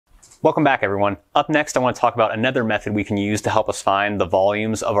Welcome back, everyone. Up next, I want to talk about another method we can use to help us find the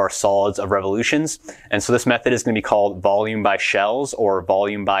volumes of our solids of revolutions. And so this method is going to be called volume by shells or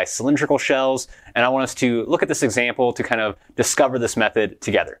volume by cylindrical shells. And I want us to look at this example to kind of discover this method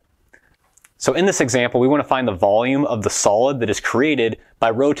together. So in this example, we want to find the volume of the solid that is created by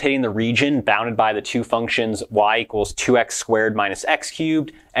rotating the region bounded by the two functions y equals 2x squared minus x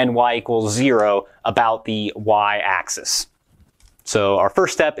cubed and y equals 0 about the y-axis. So our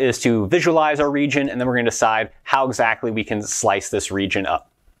first step is to visualize our region, and then we're going to decide how exactly we can slice this region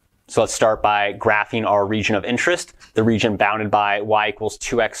up. So let's start by graphing our region of interest, the region bounded by y equals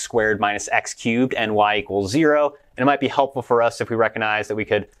 2x squared minus x cubed and y equals 0. And it might be helpful for us if we recognize that we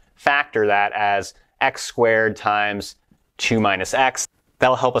could factor that as x squared times 2 minus x.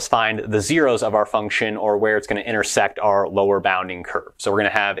 That'll help us find the zeros of our function, or where it's going to intersect our lower bounding curve. So we're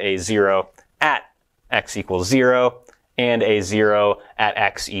going to have a 0 at x equals 0. And a 0 at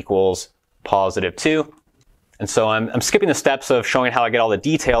x equals positive 2. And so I'm skipping the steps of showing how I get all the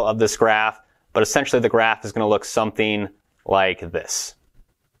detail of this graph, but essentially the graph is going to look something like this.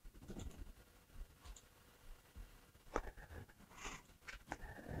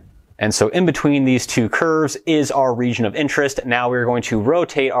 And so in between these two curves is our region of interest. Now we're going to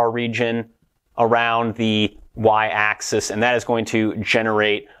rotate our region around the y-axis, and that is going to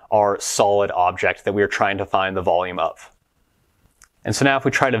generate our solid object that we are trying to find the volume of. And so now if we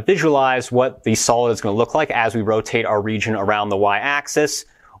try to visualize what the solid is going to look like as we rotate our region around the y-axis,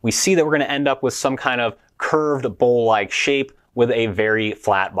 we see that we're going to end up with some kind of curved bowl-like shape with a very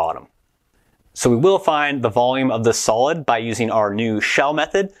flat bottom. So we will find the volume of the solid by using our new shell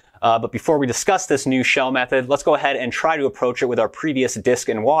method. But before we discuss this new shell method, let's go ahead and try to approach it with our previous disk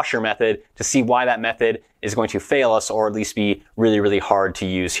and washer method to see why that method is going to fail us, or at least be really, really hard to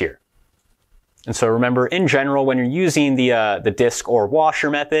use here. And so remember, in general, when you're using the disk or washer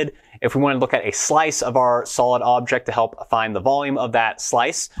method, if we want to look at a slice of our solid object to help find the volume of that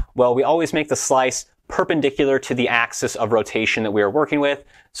slice, well, we always make the slice perpendicular to the axis of rotation that we are working with.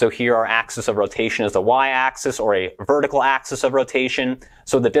 So here our axis of rotation is the y-axis, or a vertical axis of rotation.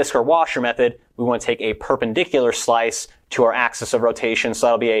 So the disk or washer method, we want to take a perpendicular slice to our axis of rotation, so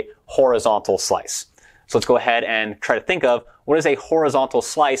that'll be a horizontal slice. So let's go ahead and try to think of what is a horizontal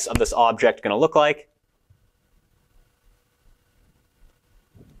slice of this object going to look like.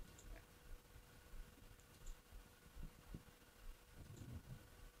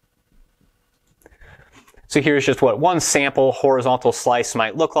 So here's just what one sample horizontal slice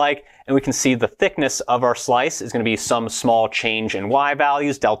might look like, and we can see the thickness of our slice is going to be some small change in y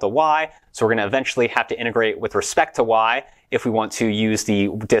values, delta y. So we're going to eventually have to integrate with respect to y if we want to use the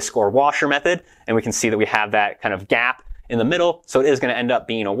disk or washer method. And we can see that we have that kind of gap in the middle, so it is going to end up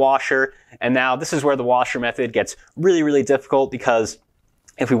being a washer. And now this is where the washer method gets really, really difficult, because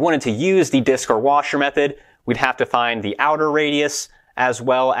if we wanted to use the disk or washer method, we'd have to find the outer radius as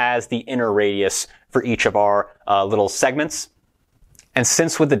well as the inner radius for each of our little segments. And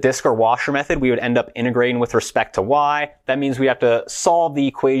since with the disk or washer method, we would end up integrating with respect to y, that means we have to solve the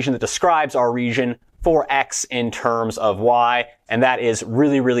equation that describes our region for x in terms of y, and that is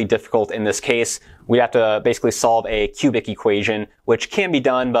really, really difficult in this case. We have to basically solve a cubic equation, which can be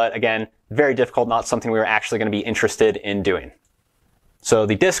done, but again, very difficult, not something we are actually going to be interested in doing. So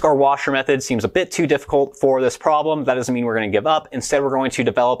the disk or washer method seems a bit too difficult for this problem. That doesn't mean we're going to give up. Instead, we're going to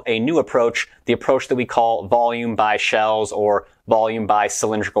develop a new approach, the approach that we call volume by shells or volume by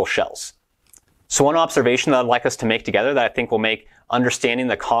cylindrical shells. So one observation that I'd like us to make together that I think will make understanding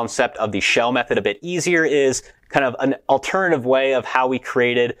the concept of the shell method a bit easier is kind of an alternative way of how we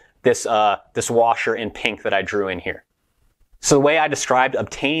created this washer in pink that I drew in here. So the way I described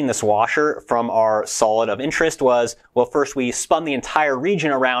obtaining this washer from our solid of interest was, well, first we spun the entire region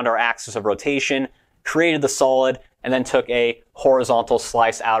around our axis of rotation, created the solid, and then took a horizontal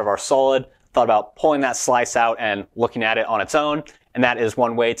slice out of our solid, thought about pulling that slice out and looking at it on its own. And that is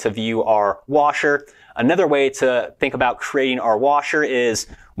one way to view our washer. Another way to think about creating our washer is,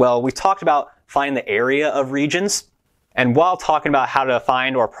 well, we talked about finding the area of regions. And while talking about how to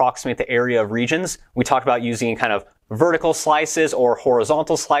find or approximate the area of regions, we talked about using kind of vertical slices or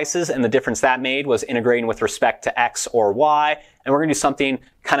horizontal slices, and the difference that made was integrating with respect to x or y. And we're going to do something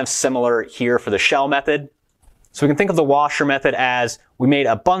kind of similar here for the shell method. So we can think of the washer method as we made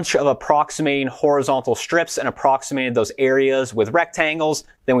a bunch of approximating horizontal strips and approximated those areas with rectangles.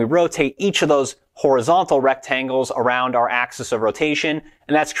 Then we rotate each of those horizontal rectangles around our axis of rotation,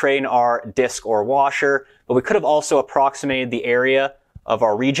 and that's creating our disk or washer. But we could have also approximated the area of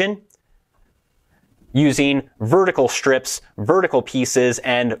our region using vertical strips, vertical pieces,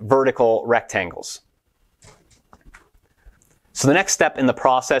 and vertical rectangles. So the next step in the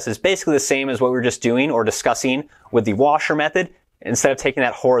process is basically the same as what we were just doing or discussing with the washer method. Instead of taking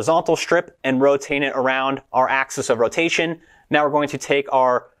that horizontal strip and rotating it around our axis of rotation, now we're going to take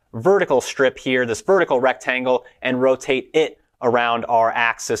our vertical strip here, this vertical rectangle, and rotate it around our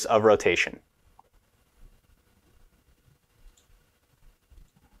axis of rotation.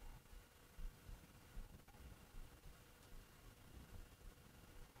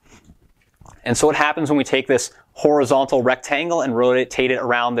 And so what happens when we take this horizontal rectangle and rotate it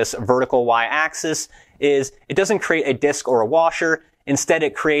around this vertical y-axis is it doesn't create a disc or a washer. Instead,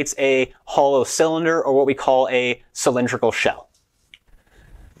 it creates a hollow cylinder, or what we call a cylindrical shell.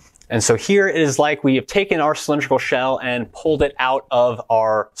 And so here it is like we have taken our cylindrical shell and pulled it out of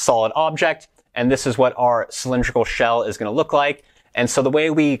our solid object. And this is what our cylindrical shell is going to look like. And so the way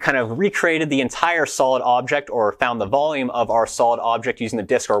we kind of recreated the entire solid object, or found the volume of our solid object using the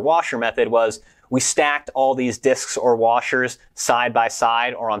disc or washer method, was we stacked all these discs or washers side by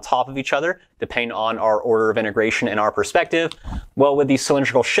side or on top of each other, depending on our order of integration and our perspective. Well, with these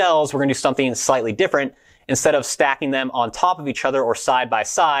cylindrical shells, we're going to do something slightly different. Instead of stacking them on top of each other or side by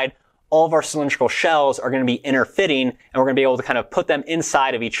side, all of our cylindrical shells are going to be interfitting, and we're going to be able to kind of put them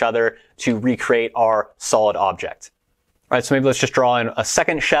inside of each other to recreate our solid object. All right, so maybe let's just draw in a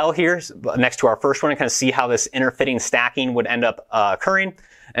second shell here next to our first one and kind of see how this interfitting stacking would end up occurring.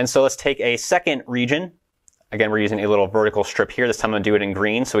 And so let's take a second region. Again, we're using a little vertical strip here. This time I'm going to do it in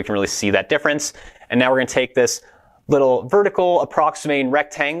green so we can really see that difference. And now we're going to take this little vertical approximating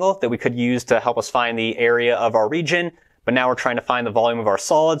rectangle that we could use to help us find the area of our region. But now we're trying to find the volume of our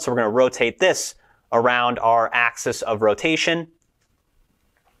solid, so we're going to rotate this around our axis of rotation.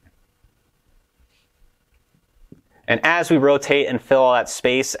 And as we rotate and fill all that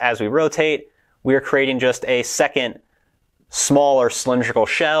space as we rotate, we are creating just a second smaller cylindrical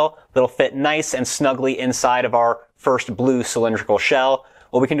shell that'll fit nice and snugly inside of our first blue cylindrical shell.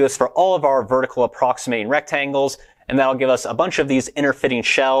 Well, we can do this for all of our vertical approximating rectangles, and that'll give us a bunch of these interfitting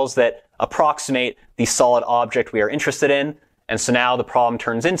shells that approximate the solid object we are interested in. And so now the problem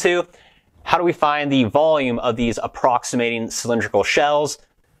turns into, how do we find the volume of these approximating cylindrical shells?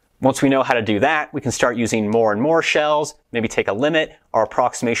 Once we know how to do that, we can start using more and more shells, maybe take a limit, our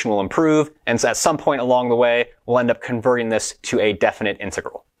approximation will improve, and so at some point along the way, we'll end up converting this to a definite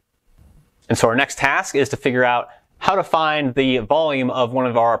integral. And so our next task is to figure out how to find the volume of one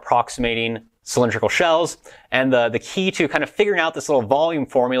of our approximating cylindrical shells. And the key to kind of figuring out this little volume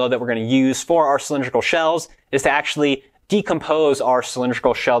formula that we're going to use for our cylindrical shells is to actually decompose our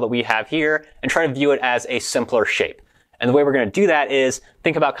cylindrical shell that we have here and try to view it as a simpler shape. And the way we're going to do that is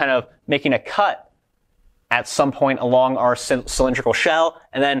think about kind of making a cut at some point along our cylindrical shell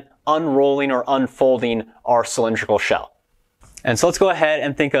and then unrolling or unfolding our cylindrical shell. And so let's go ahead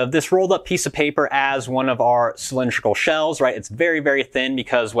and think of this rolled up piece of paper as one of our cylindrical shells, right? It's very, very thin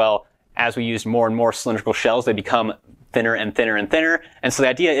because, well, as we use more and more cylindrical shells, they become thinner and thinner and thinner. And so the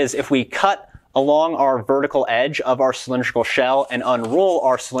idea is if we cut along our vertical edge of our cylindrical shell and unroll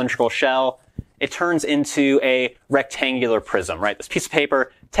our cylindrical shell, it turns into a rectangular prism, right? This piece of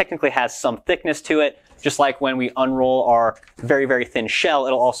paper technically has some thickness to it. Just like when we unroll our very, very thin shell,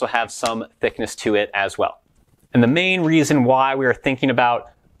 it'll also have some thickness to it as well. And the main reason why we are thinking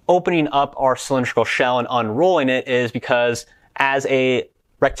about opening up our cylindrical shell and unrolling it is because as a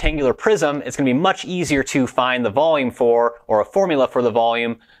rectangular prism, it's going to be much easier to find the volume for, or a formula for the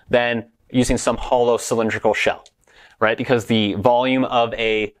volume, than using some hollow cylindrical shell, right? Because the volume of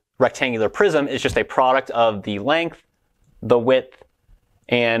a rectangular prism is just a product of the length, the width,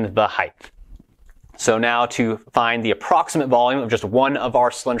 and the height. So now to find the approximate volume of just one of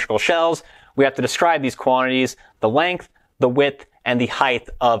our cylindrical shells, we have to describe these quantities, the length, the width, and the height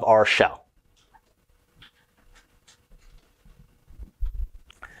of our shell.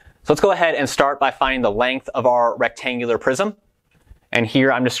 So let's go ahead and start by finding the length of our rectangular prism. And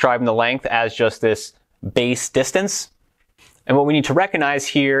here I'm describing the length as just this base distance. And what we need to recognize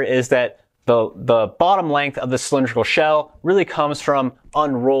here is that the bottom length of the cylindrical shell really comes from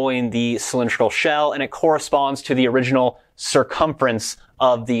unrolling the cylindrical shell, and it corresponds to the original circumference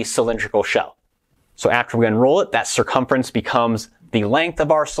of the cylindrical shell. So after we unroll it, that circumference becomes the length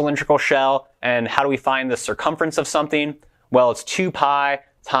of our cylindrical shell. And how do we find the circumference of something? Well, it's 2 pi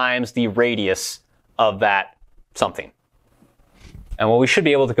times the radius of that something. And well, we should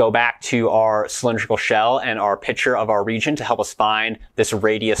be able to go back to our cylindrical shell and our picture of our region to help us find this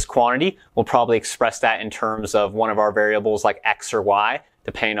radius quantity. We'll probably express that in terms of one of our variables like x or y,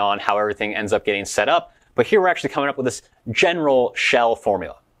 depending on how everything ends up getting set up. But here we're actually coming up with this general shell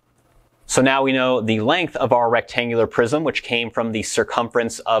formula. So now we know the length of our rectangular prism, which came from the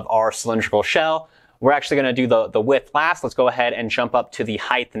circumference of our cylindrical shell. we're actually going to do the width last. Let's go ahead and jump up to the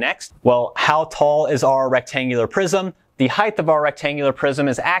height next. Well, how tall is our rectangular prism? The height of our rectangular prism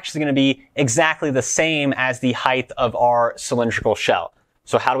is actually going to be exactly the same as the height of our cylindrical shell.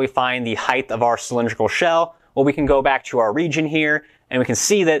 So how do we find the height of our cylindrical shell? Well, we can go back to our region here, and we can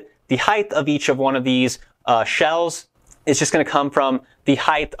see that the height of each of one of these shells is just going to come from the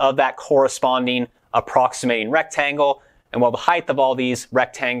height of that corresponding approximating rectangle. And while the height of all these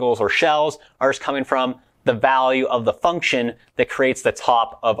rectangles or shells are just coming from the value of the function that creates the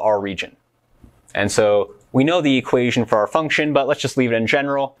top of our region. And so we know the equation for our function, but let's just leave it in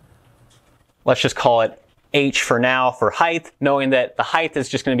general. Let's just call it h for now for height, knowing that the height is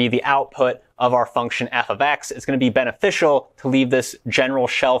just going to be the output of our function f of x. It's going to be beneficial to leave this general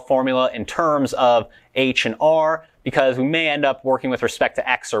shell formula in terms of h and r, because we may end up working with respect to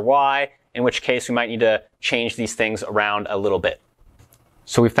x or y, in which case we might need to change these things around a little bit.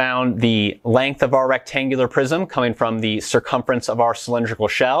 So we found the length of our rectangular prism coming from the circumference of our cylindrical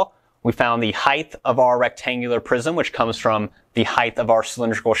shell. We found the height of our rectangular prism, which comes from the height of our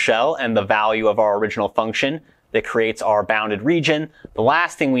cylindrical shell and the value of our original function that creates our bounded region. The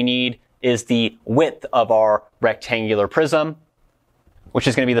last thing we need is the width of our rectangular prism, which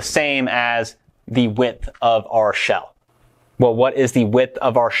is going to be the same as the width of our shell. Well, what is the width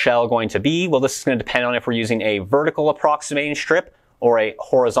of our shell going to be? Well, this is going to depend on if we're using a vertical approximating strip or a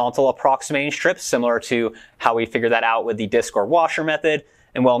horizontal approximating strip, similar to how we figured that out with the disc or washer method.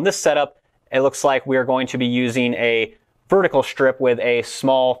 And well, in this setup, it looks like we're going to be using a vertical strip with a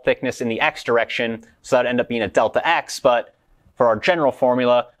small thickness in the x direction, so that would end up being a delta x, but for our general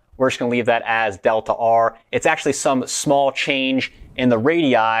formula, we're just going to leave that as delta r. It's actually some small change in the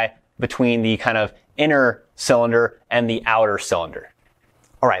radii between the kind of inner cylinder and the outer cylinder.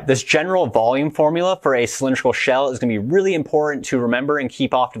 All right, this general volume formula for a cylindrical shell is going to be really important to remember and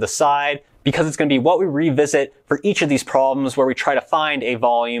keep off to the side, because it's going to be what we revisit for each of these problems where we try to find a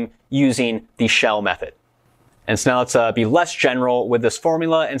volume using the shell method. And so now let's be less general with this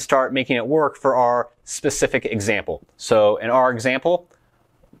formula and start making it work for our specific example. So in our example,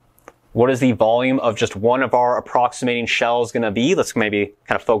 what is the volume of just one of our approximating shells going to be? Let's maybe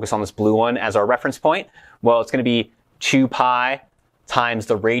kind of focus on this blue one as our reference point. Well, it's going to be 2 pi times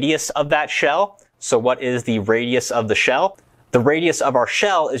the radius of that shell. So what is the radius of the shell? The radius of our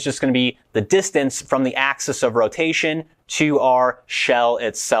shell is just going to be the distance from the axis of rotation to our shell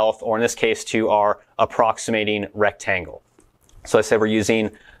itself, or in this case, to our approximating rectangle. So I said we're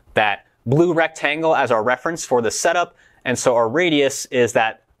using that blue rectangle as our reference for the setup, and so our radius is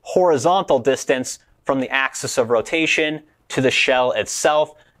that horizontal distance from the axis of rotation to the shell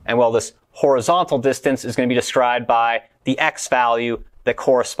itself. And well, this horizontal distance is going to be described by the x value that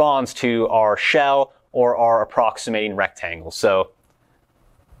corresponds to our shell or our approximating rectangle. So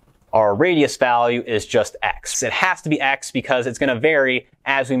our radius value is just x. It has to be x because it's going to vary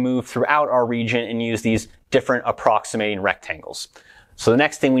as we move throughout our region and use these different approximating rectangles. So the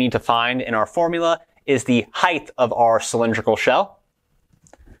next thing we need to find in our formula is the height of our cylindrical shell.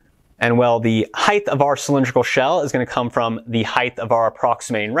 And well, the height of our cylindrical shell is going to come from the height of our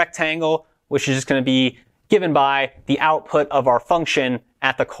approximating rectangle, which is just going to be given by the output of our function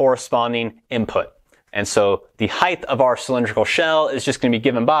at the corresponding input. And so the height of our cylindrical shell is just going to be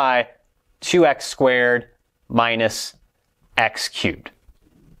given by 2x squared minus x cubed.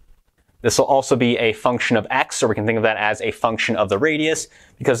 This will also be a function of x, or we can think of that as a function of the radius,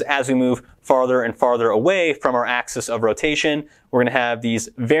 because as we move farther and farther away from our axis of rotation, we're going to have these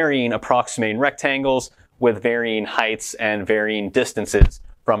varying approximating rectangles with varying heights and varying distances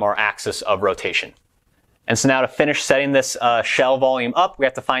from our axis of rotation. And so now to finish setting this shell volume up, we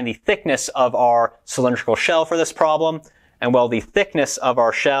have to find the thickness of our cylindrical shell for this problem. And well, the thickness of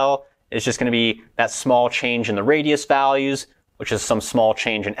our shell is just going to be that small change in the radius values, which is some small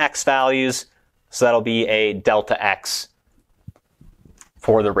change in x values. So that'll be a delta x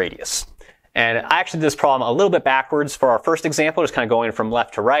for the radius. And I actually did this problem a little bit backwards for our first example, just kind of going from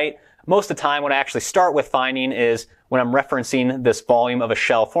left to right. Most of the time, what I actually start with finding is when I'm referencing this volume of a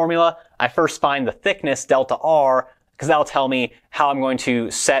shell formula, I first find the thickness, delta r, because that'll tell me how I'm going to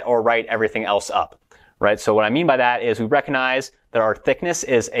set or write everything else up, right? So what I mean by that is we recognize that our thickness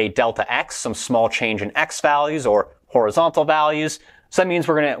is a delta x, some small change in x values or horizontal values. So that means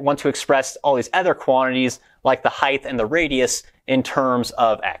we're going to want to express all these other quantities like the height and the radius in terms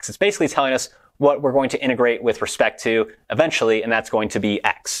of x. It's basically telling us what we're going to integrate with respect to eventually, and that's going to be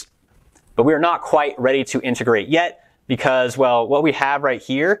x. But we are not quite ready to integrate yet because, well, what we have right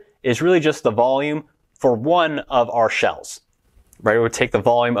here is really just the volume for one of our shells. Right, we would take the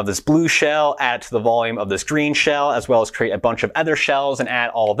volume of this blue shell, add it to the volume of this green shell, as well as create a bunch of other shells and add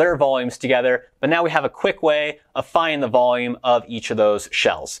all their volumes together. But now we have a quick way of finding the volume of each of those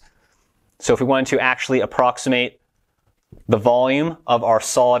shells. So if we wanted to actually approximate the volume of our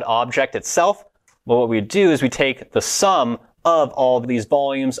solid object itself, well, what we'd do is we take the sum of all of these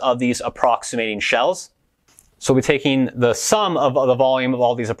volumes of these approximating shells. So we're taking the sum of the volume of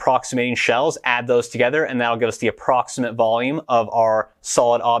all these approximating shells, add those together, and that'll give us the approximate volume of our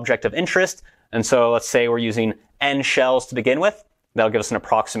solid object of interest. And so let's say we're using n shells to begin with. That'll give us an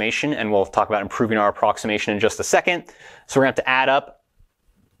approximation, and we'll talk about improving our approximation in just a second. So we're going to have to add up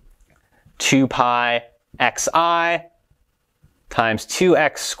 2 pi xi times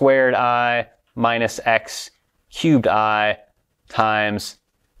 2x squared I minus x cubed I times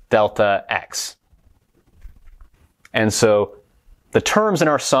delta x. And so the terms in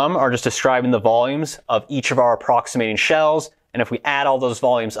our sum are just describing the volumes of each of our approximating shells. And if we add all those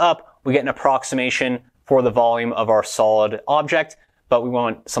volumes up, we get an approximation for the volume of our solid object. But we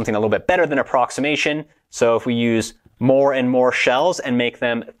want something a little bit better than approximation. So if we use more and more shells and make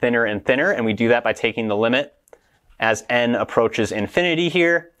them thinner and thinner, and we do that by taking the limit as n approaches infinity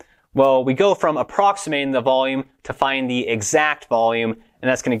here, well, we go from approximating the volume to find the exact volume, and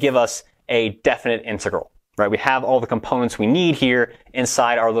that's going to give us a definite integral. Right, we have all the components we need here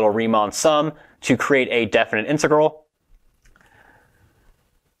inside our little Riemann sum to create a definite integral.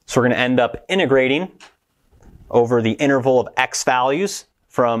 So we're going to end up integrating over the interval of x values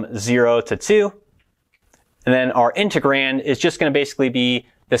from 0 to 2. And then our integrand is just going to basically be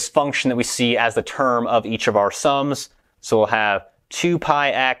this function that we see as the term of each of our sums. So we'll have 2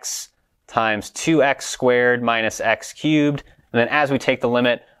 pi x times 2x squared minus x cubed. And then as we take the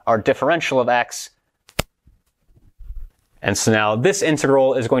limit, our differential of x. And so now this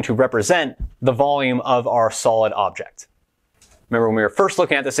integral is going to represent the volume of our solid object. Remember when we were first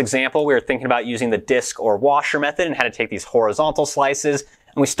looking at this example, we were thinking about using the disk or washer method and how to take these horizontal slices.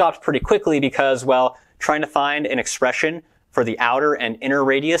 And we stopped pretty quickly because, well, trying to find an expression for the outer and inner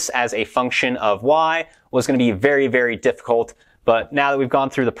radius as a function of y was going to be very, very difficult. But now that we've gone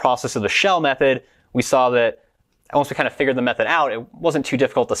through the process of the shell method, we saw that once we kind of figured the method out, it wasn't too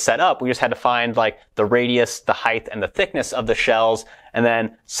difficult to set up. We just had to find like the radius, the height, and the thickness of the shells, and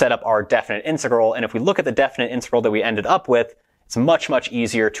then set up our definite integral. And if we look at the definite integral that we ended up with, it's much, much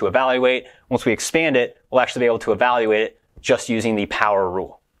easier to evaluate. Once we expand it, we'll actually be able to evaluate it just using the power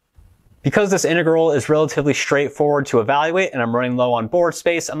rule. Because this integral is relatively straightforward to evaluate and I'm running low on board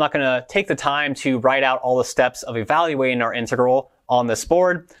space, I'm not going to take the time to write out all the steps of evaluating our integral on this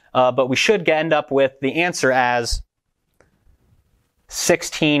board, but we should end up with the answer as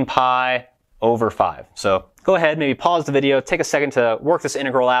 16 pi over 5. So go ahead, maybe pause the video, take a second to work this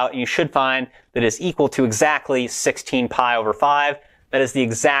integral out, and you should find that it's equal to exactly 16 pi over 5. That is the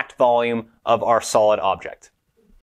exact volume of our solid object.